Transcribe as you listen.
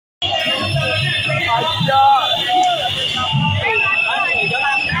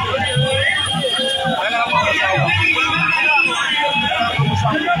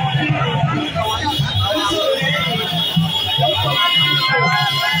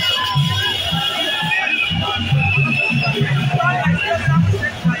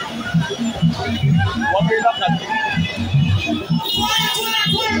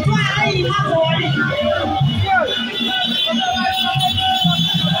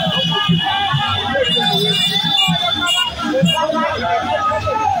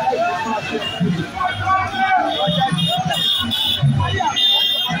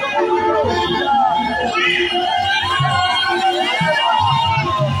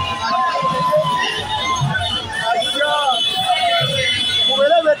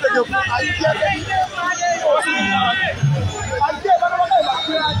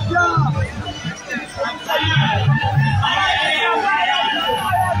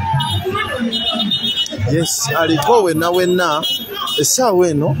Yes, aliko wenna essaawa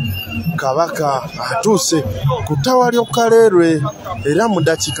eno Kabaka atuuse ku ttawa ly'Okalerwe era mu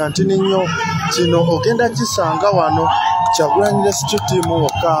ddakiika ntini nnyo kino ogenda kisanga wano Kyagulanyi Rescue Team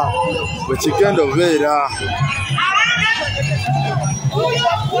wokka bwe kigenda obeera.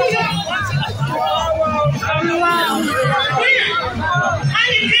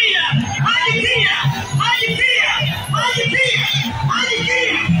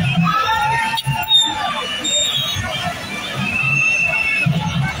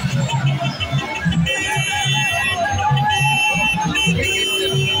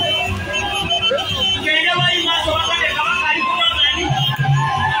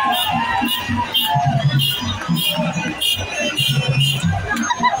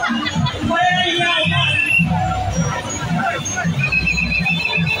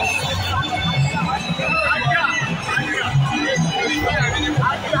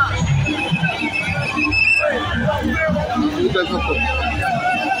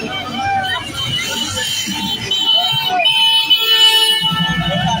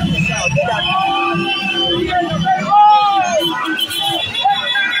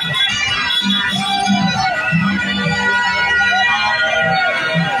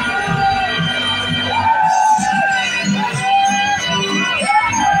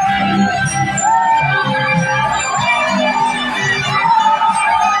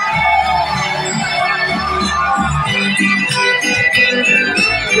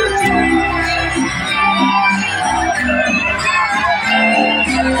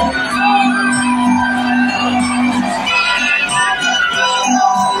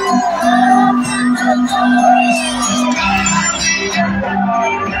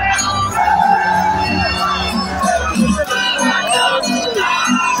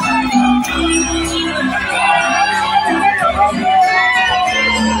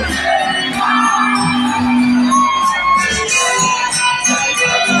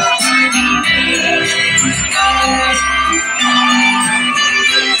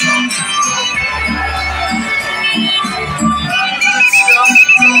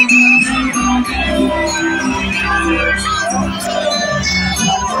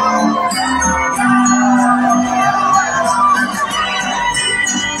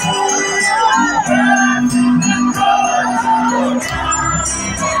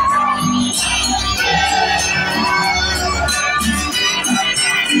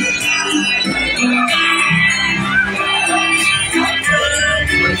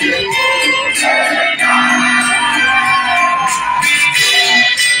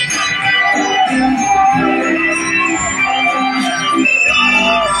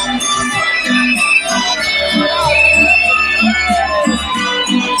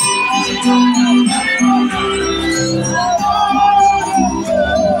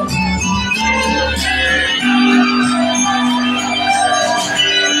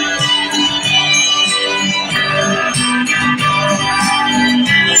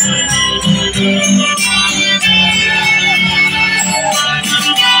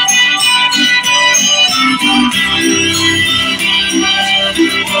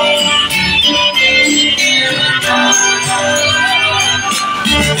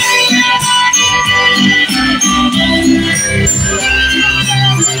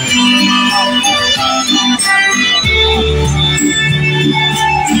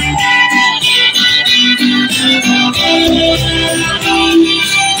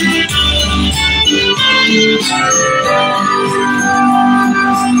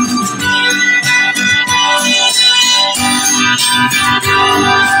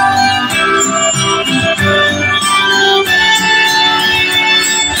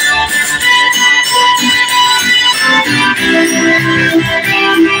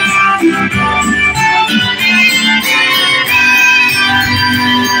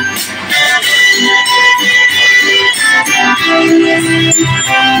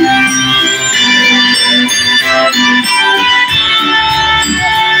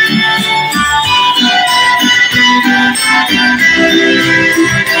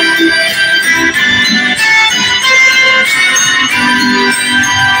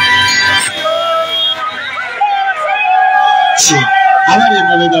 Mubali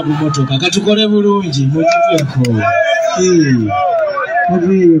mabega kumotoka katukole bulungi mujiveko.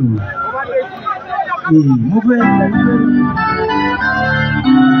 Mubiru.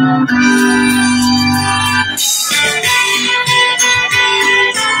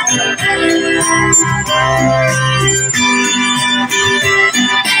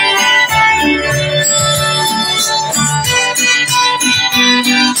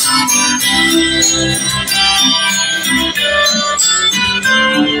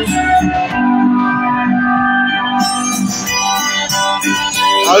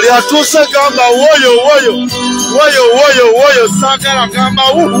 Aliatuse gamba woyo sagala gamba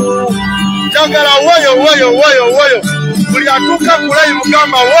jagala woyo kuliatuka kulai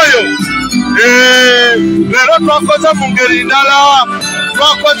mugamba woyo lero twakoze mu ngeri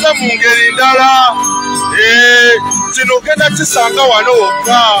ndala kino genda kisanga wano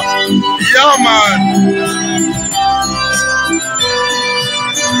wokka yaman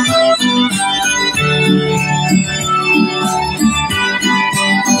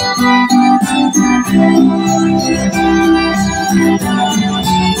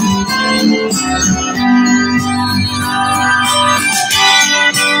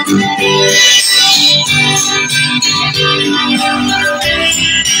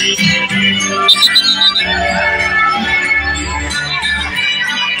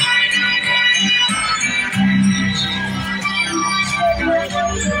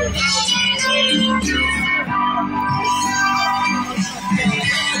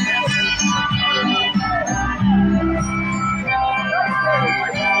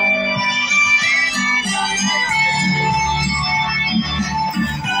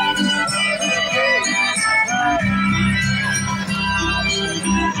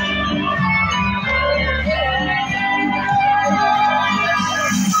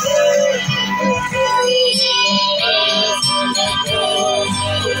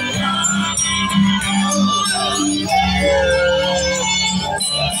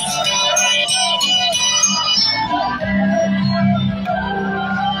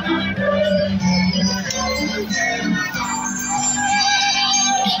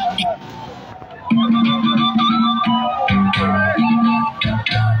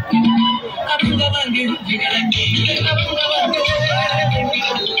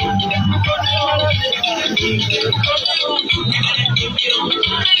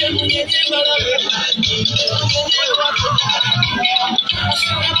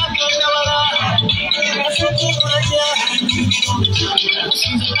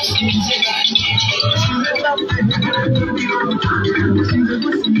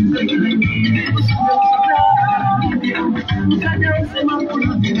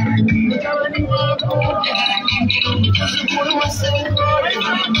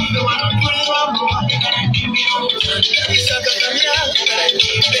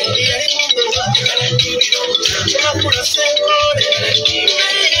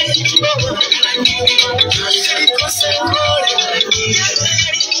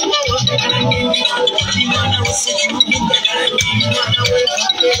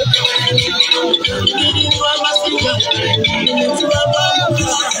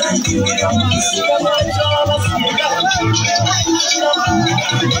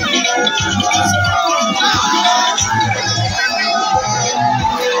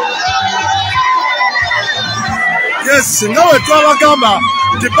Yes, nawe twabagamba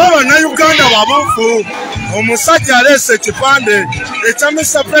tibaba na Uganda babufu omusajja alese kipande ekya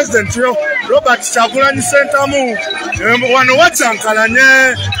Mr. President Robert Kyagulanyi Ssentamu wano wacyankalanye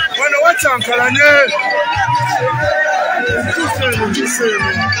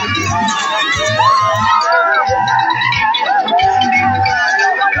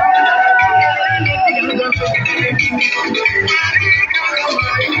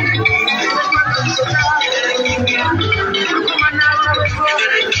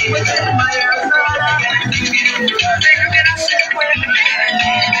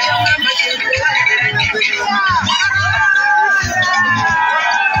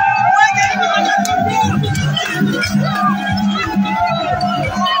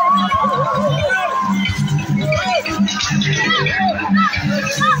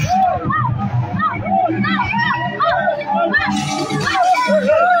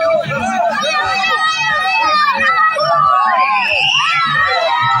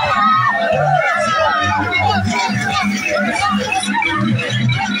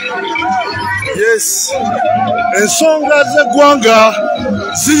Yes, ensonga z'eggwanga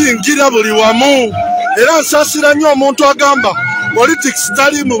ziyingira buli wamu era nsaasira nnyo omuntu agamba politics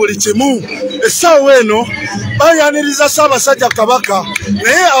tali mu buli kimu. Essaawa eno bayaniriza Ssaabasajja Kabaka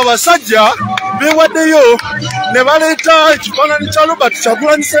naye abasajja bewaddeyo ne baleeta ekifaananyi kya Robert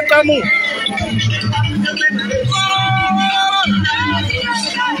Kyagulanyi Ssentamu.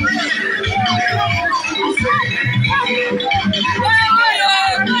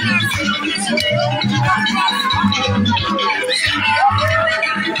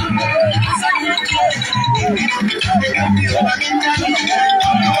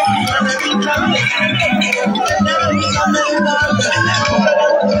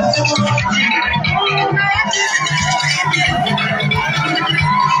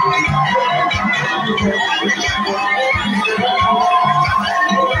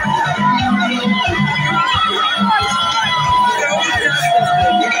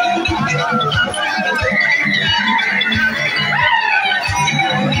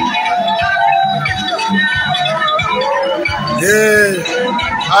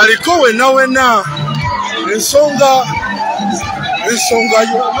 Aliko wena ensonga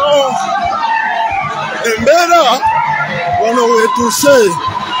yono embeera wano wetuuse.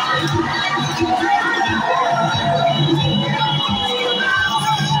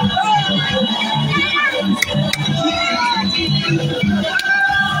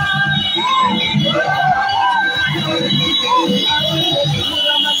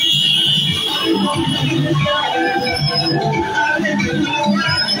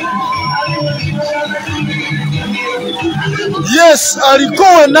 Yes, aliko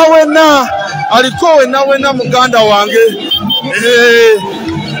wena muganda wange.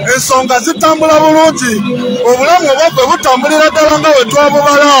 Ensonga zitambula bulungi, obulamu obwaffe butambulira ddala nga we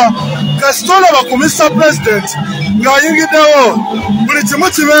twabubala. Kasita olaba ku Mr. President ng'ayingiddewo, buli kimu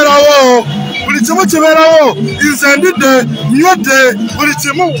kibeerawo, nze ndidde nywedde buli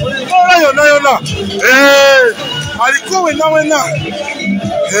kimu, mpola yonna. Aliko wena.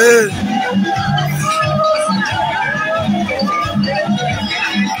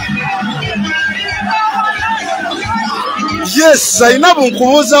 Yes, Zainabu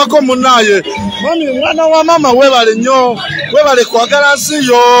nkubuuzaako munaaye. Mami mwana wa mama weebale nnyo, weebale kwagala nsi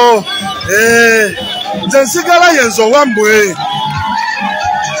yo. Nze nsigala yenzo wambwe.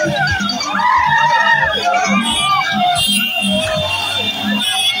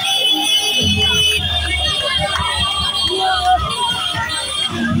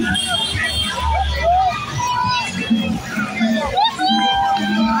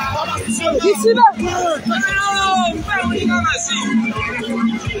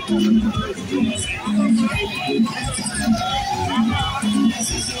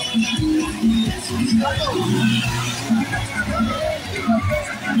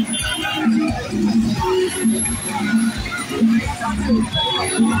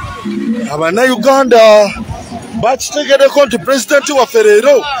 Abannayuganda bakitegeddeko nti pulezidenti waffe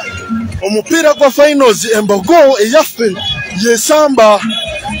leero omupiira gwa finals embogo eyaffe yesamba.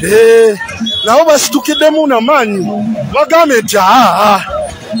 Nabo basitukiddemu n'amaanyi bagambye nti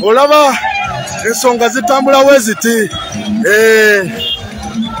olaba ensonga zitambula we ziti.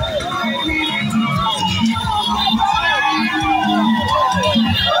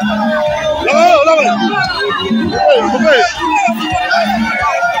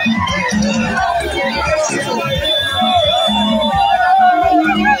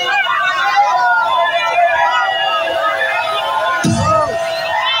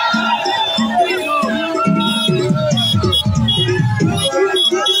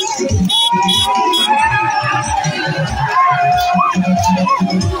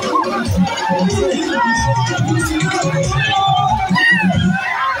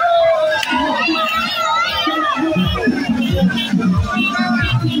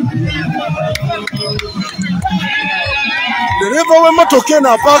 Dereva w'emmotoka eno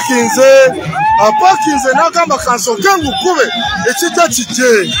apaakinze n'agamba kansooke ngukube ekijja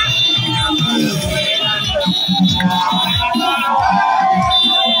kijje.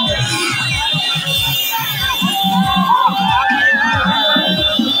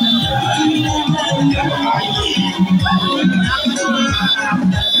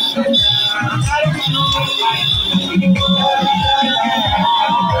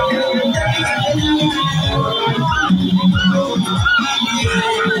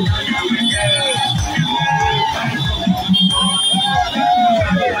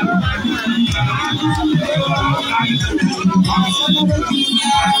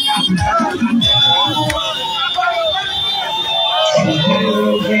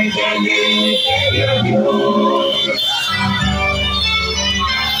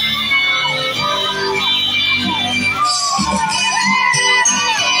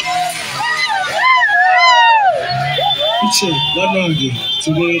 Banange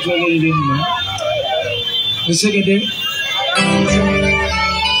tubeetwalire nno esegede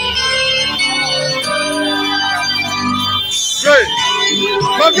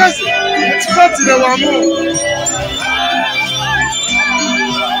Magezi, tufatire wamu.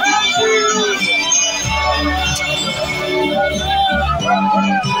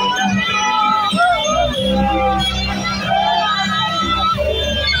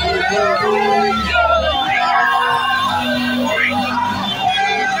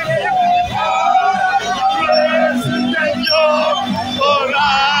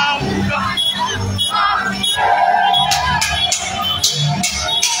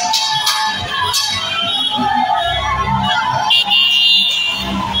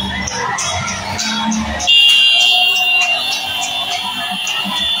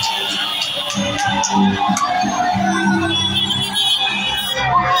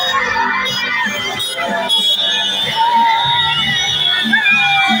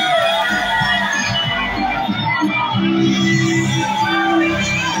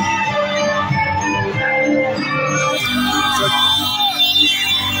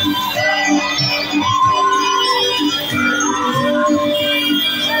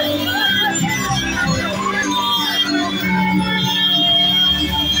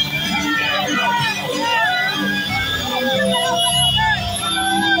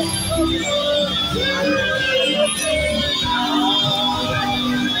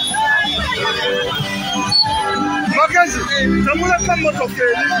 Tamula kama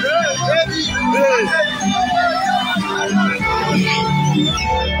tokeli.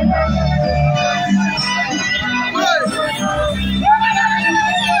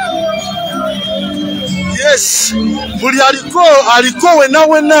 Yes, buli aliko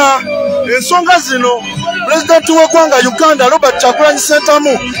wena ensonga zino President w'eggwanga Uganda Robert Kyagulanyi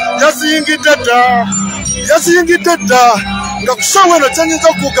Ssentamu yaziyingidde dda nga kusaawa eno kyenyinza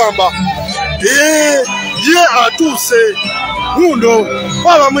okugamba ye atuuse gundo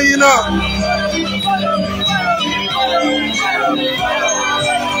baba muyina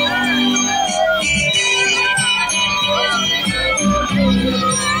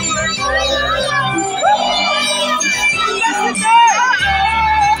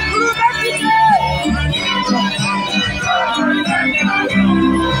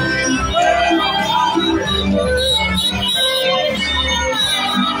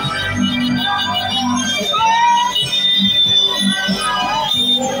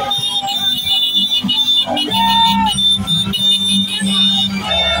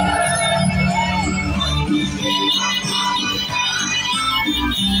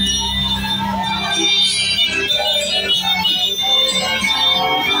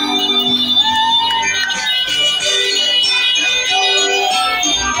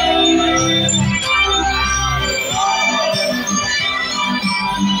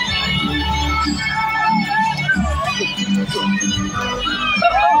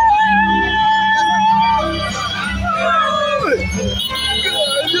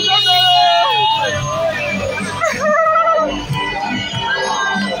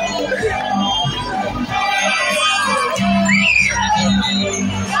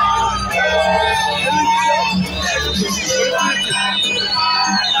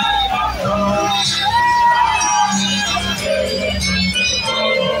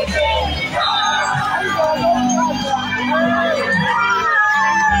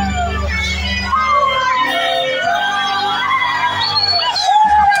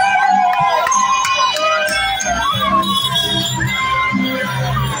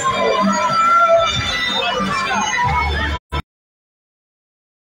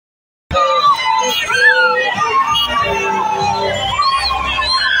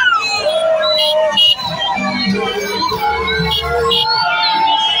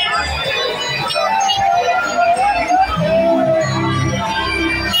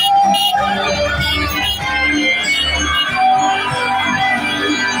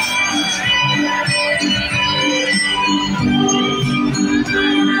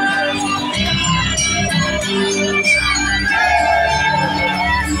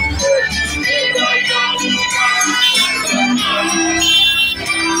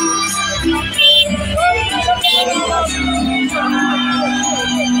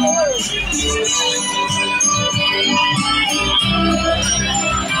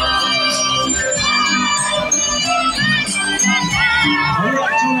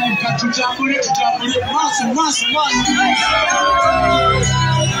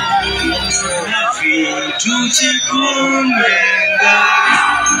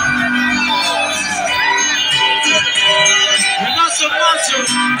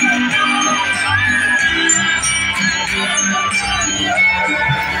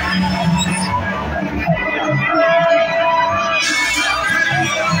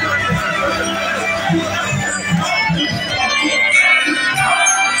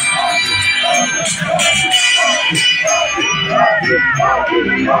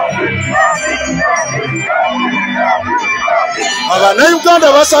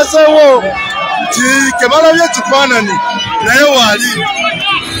Bannayuganda basazeewo kebalabye ekifaananyi naye waali.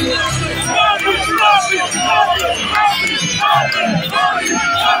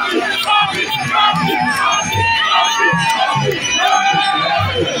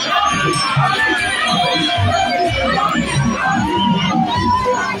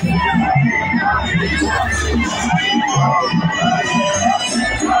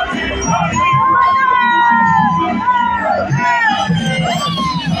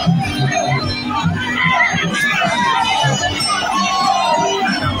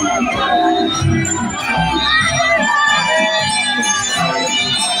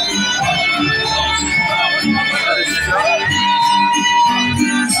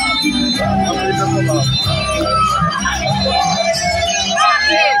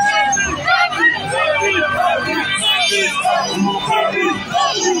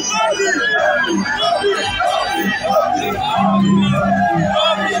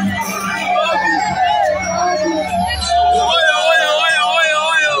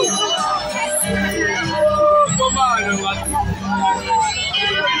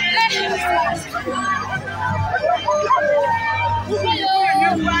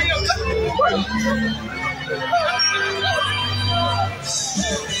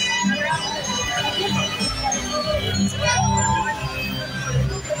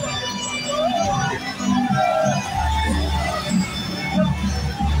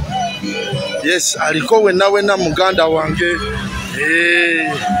 Yes, aliko wenna muganda wange.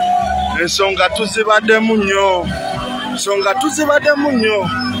 Ensonga tuzibaddemu nnyo.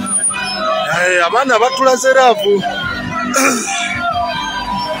 Abaana batulaze raavu.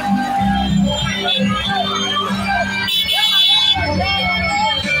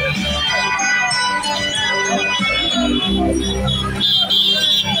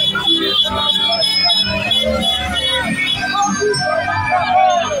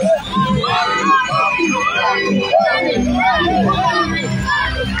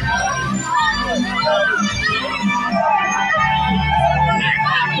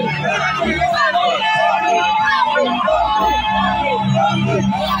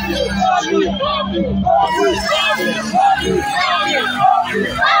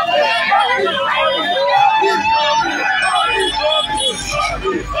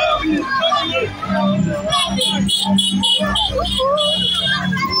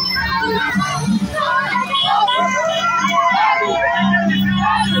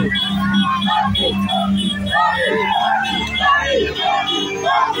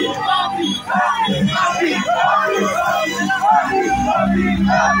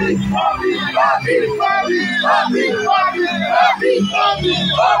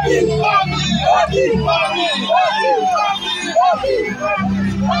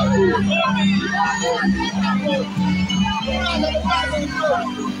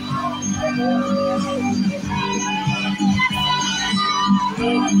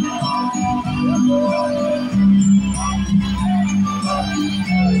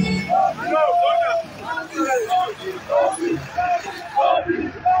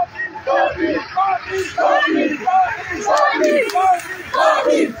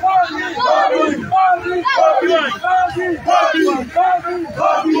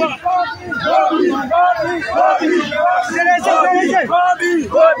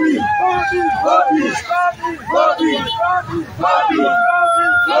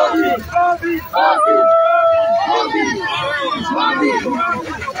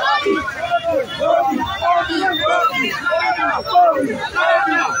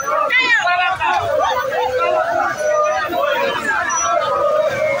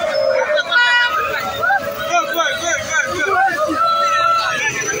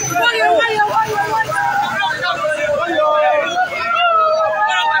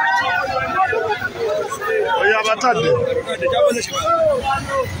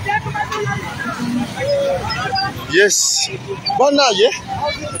 Yes, banaye.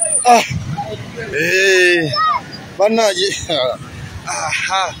 Banaye.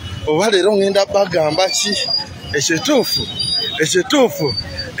 Aha, oba leero ngenda bagamba ki ekituufu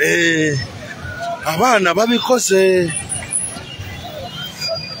abaana babikoze.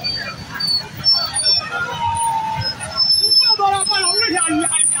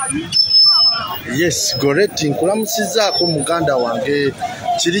 Yes, Goreti nkulamusizaako muganda wange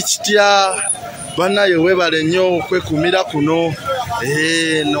kiri kitya banaye webale nnyo okwekumira kuno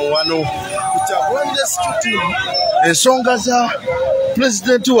no wano kutabulani rescue ensonga za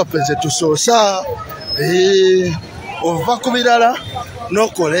pulezidenti waffe ze tusoosa ova ku birala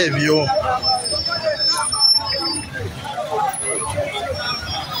n'okola ebyo.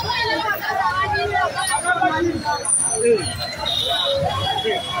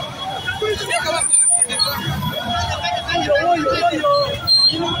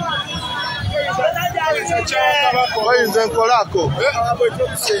 Bayinza nkolako.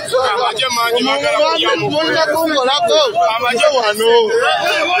 Nkolako. Amaje wano.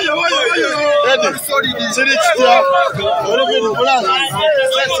 Edi. Siri kitya. Oli bino bulana.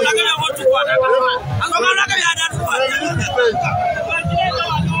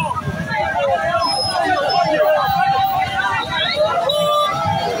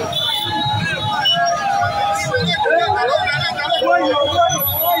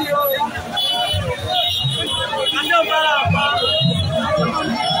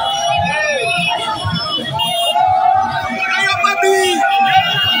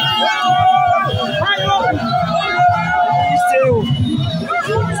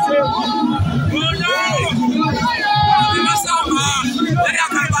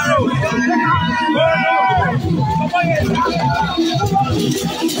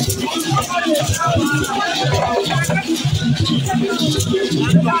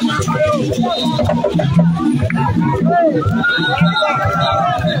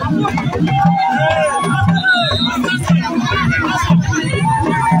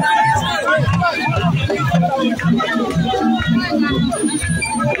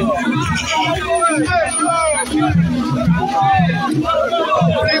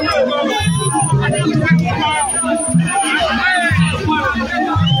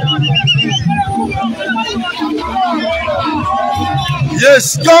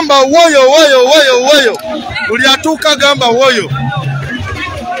 Yes, gamba woyo. Uliatuka gamba woyo.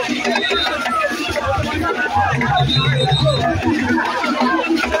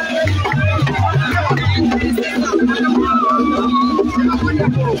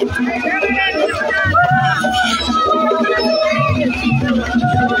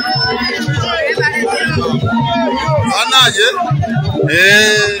 Anaje?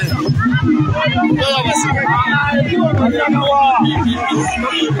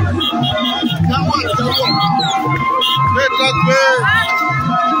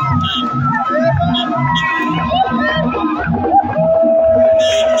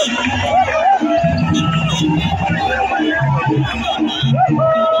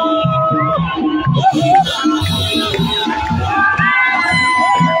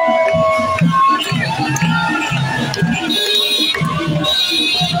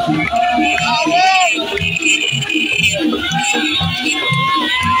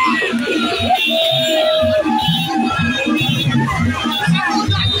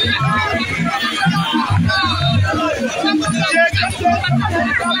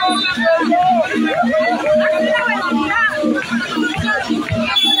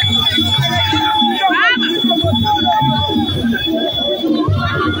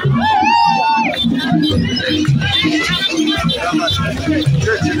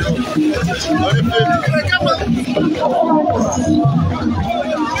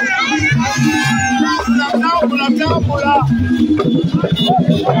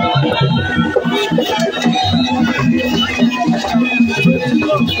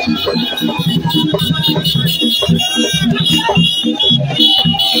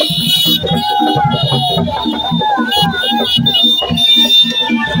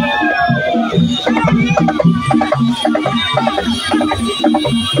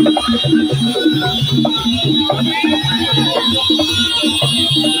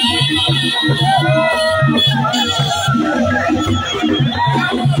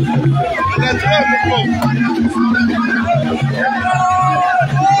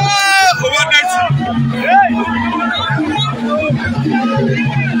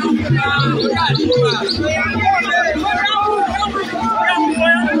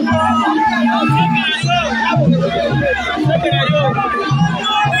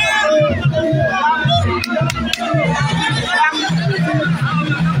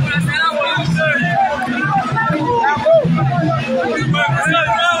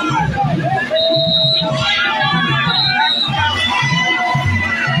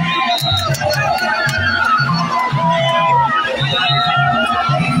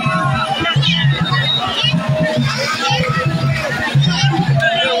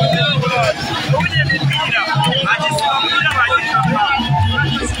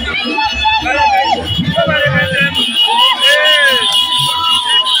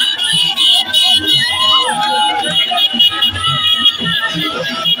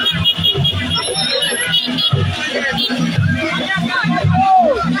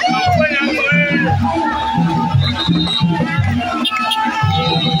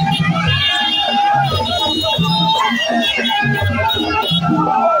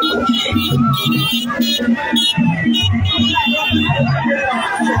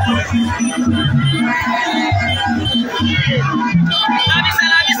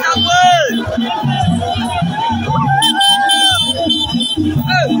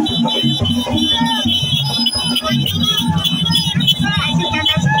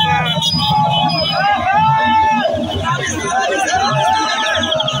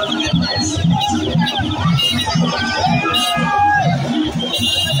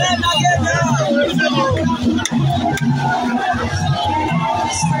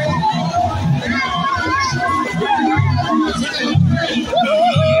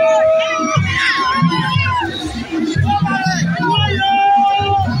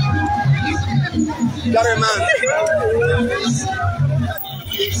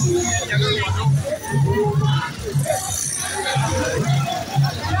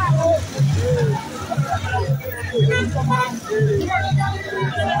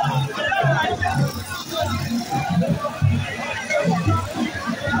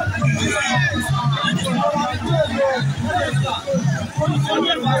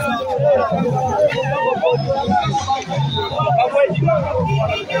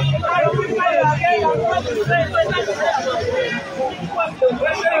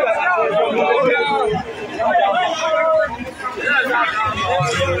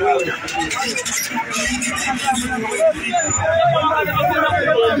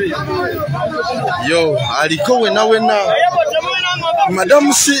 Yo, aliko wena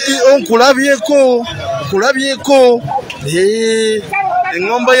Madam CEO nkulabyeko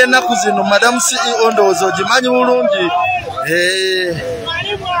engombo y'ennaku zino Madam CEO ndowooza ogimanyi bulungi.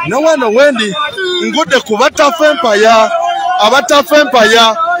 No wano wendi ngudde ku batafa empaya. Abatafa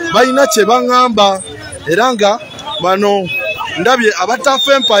empaya balina kye baŋŋamba era nga bano ndabye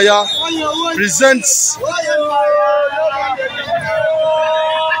abatafa empaya presents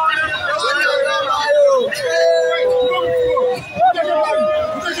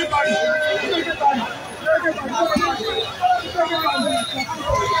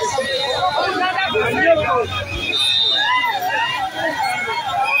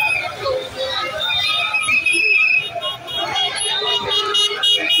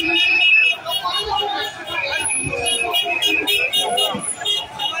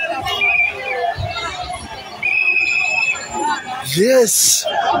Yes,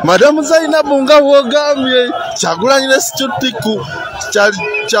 Madam Zainabu nga wogambye Kyagulanyi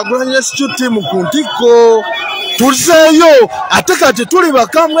Institute mu kuntiko tuzeeyo ate kati tuli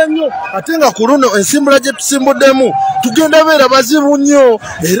bakambwe nnyo ate nga ku luno ensimbula gye tusimbuddemu tugenda beera bazibu nnyo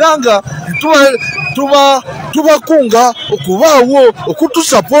era nga tubakunga okubaawo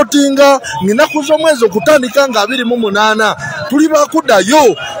okutusapootinga ng'ennaku z'omwezi okutandika nga 28 tuli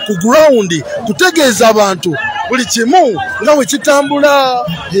bakuddayo ku gurawundi kutegeeza abantu buli kimu nga bwe kitambula.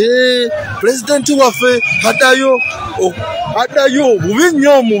 Pulezidenti waffe addayo bubi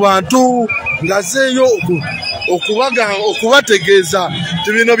nnyo mu bantu ng'azeeyo okubategeeza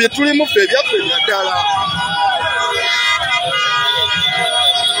nti bino bye tulimu ffe ebyaffe bya ddala.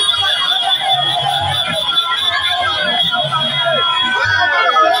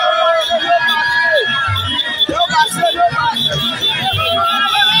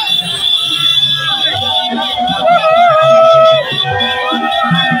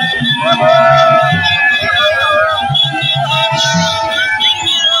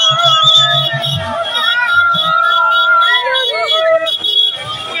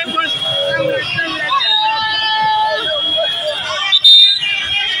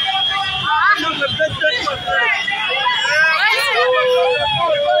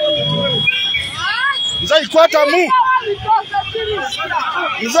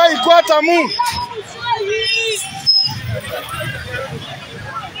 Nzaikwatamu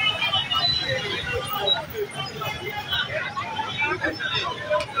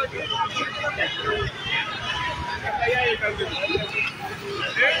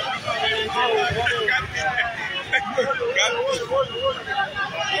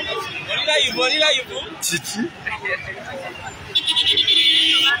Chichi.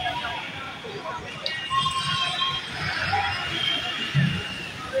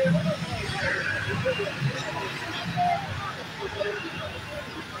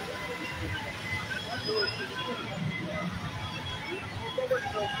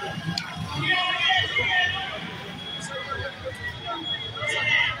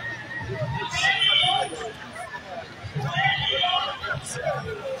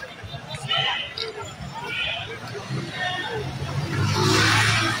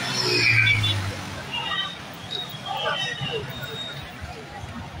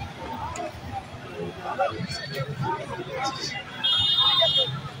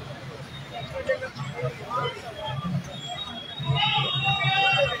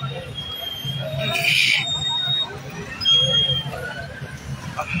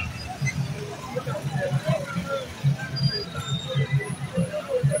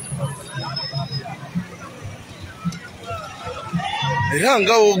 Era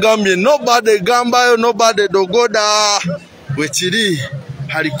nga ogambye nobody gambayo nobody dogoda wekiri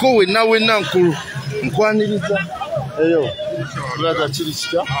haliko wenna nkulu nkwaniriza eyo brother kiri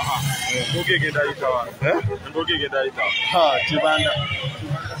kitya ngogegenda itawa ngogegenda itawa ha kibanda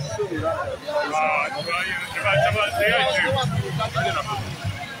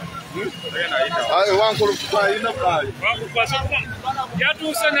ayo wankulu kutayina pale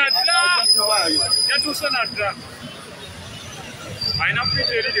yatusana I know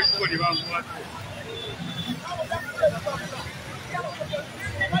pretty really good about what.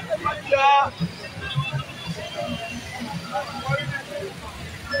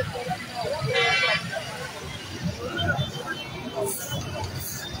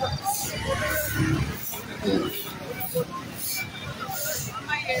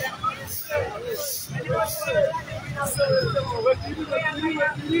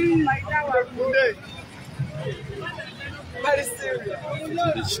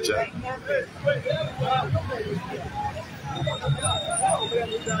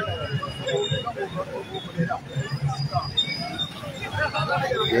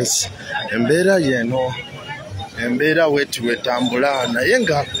 Yes, embeera yeno embeera wetu wetambula naye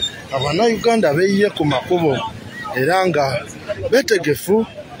nga Abannayuganda beeyiye ku makubo era nga beetegefu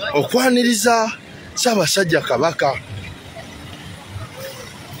okwaniriza Ssaabasajja Kabaka.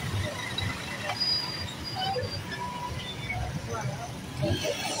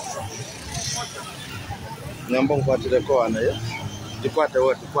 Nyambo nkwatireko wano ye tukwate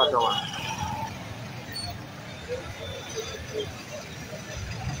wano.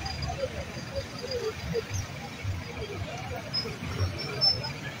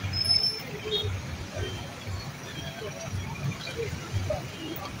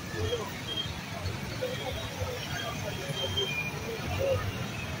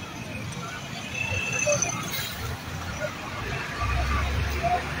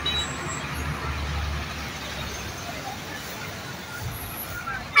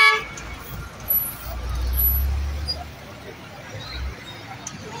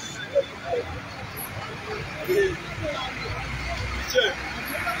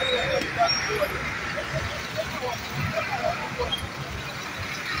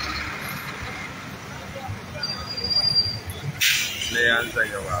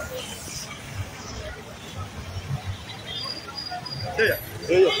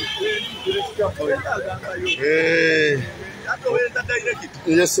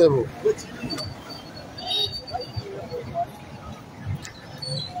 Yes, sir.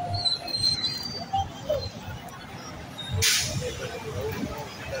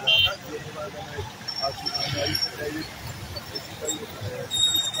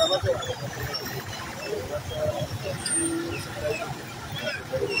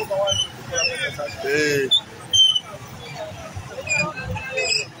 Hey.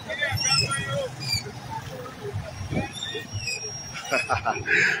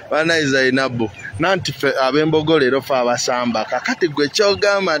 Bana Zainabu nanti fe abembogo leero fa abasamba kakati gwe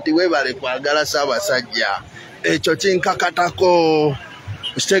kyogamba nti webale kwagala Ssaabasajja ekyo kinkakatako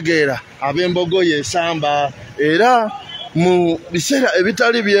kitegeera abembogo yesamba era mu biseera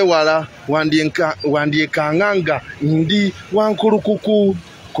ebitali byewala wandyekanga ndi wankulukuku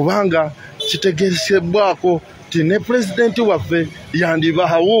kubanga kitegeresebwako ti ne pulezidenti waffe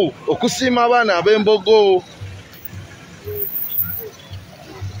yandibahawo okusiima abaana ab'embogo.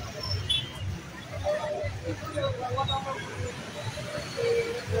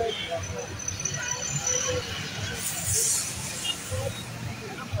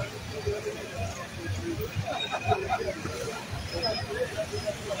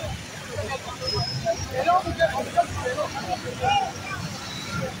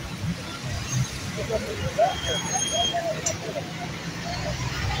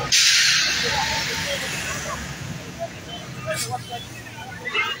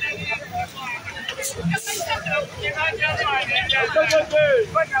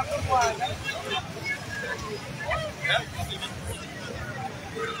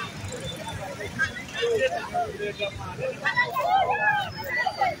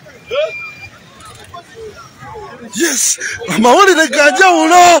 Yes, amawulire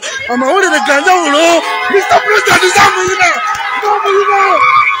ganjawulo, Mr. President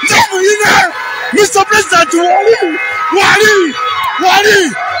Zamuyina, Mr. President Wali,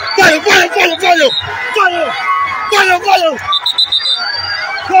 fire,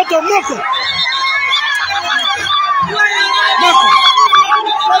 Moko.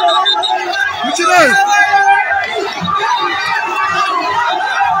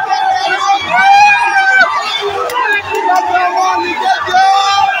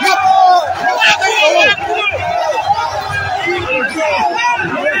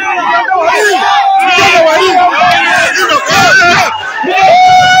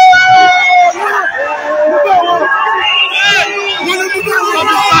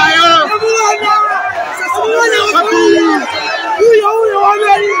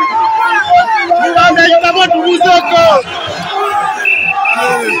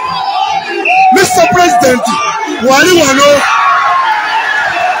 Mr. President, wali wano.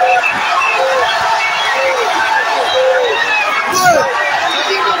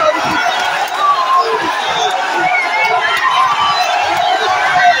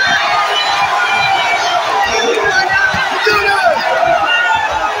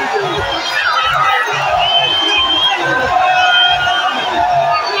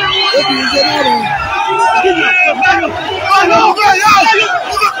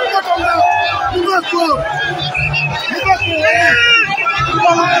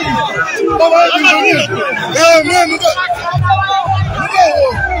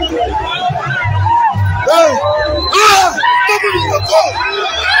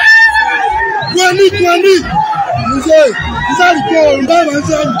 Kwani. Mzee, mzali kwa mbaba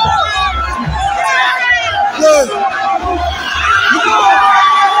mzali.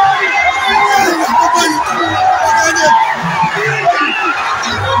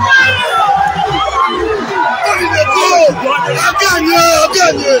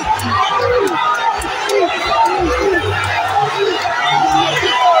 Aganye.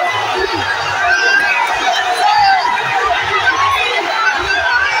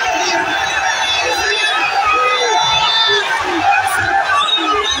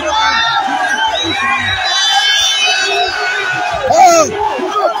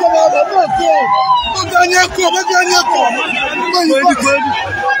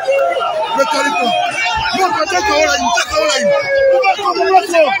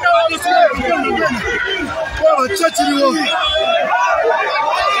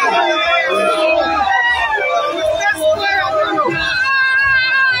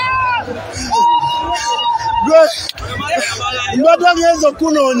 Mbada ngezo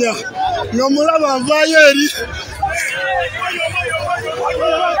kunonya nomulaba vayeri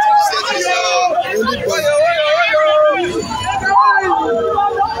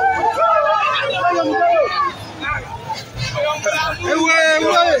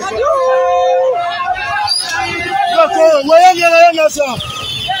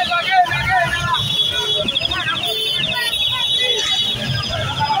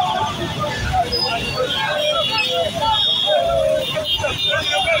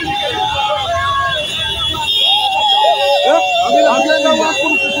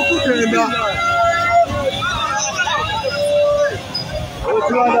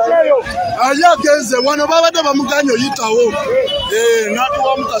Ayagenze wano babadde bamuganyo yitawo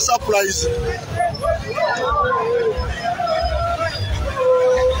natuwa muka surprise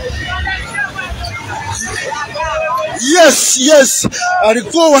Yes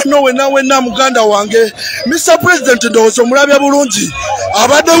alikuwa wano wena muganda wange Mr. President ndozo mulabya bulungi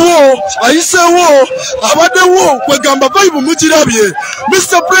abaddewo ayisewo abaddewo kwegamba vibe mukirabye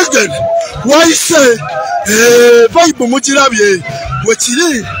Mr. President waise vibe mukirabye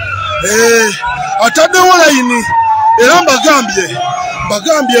wekiri ataddewo layini era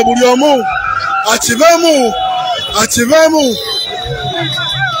mbagambye buli omu akivemu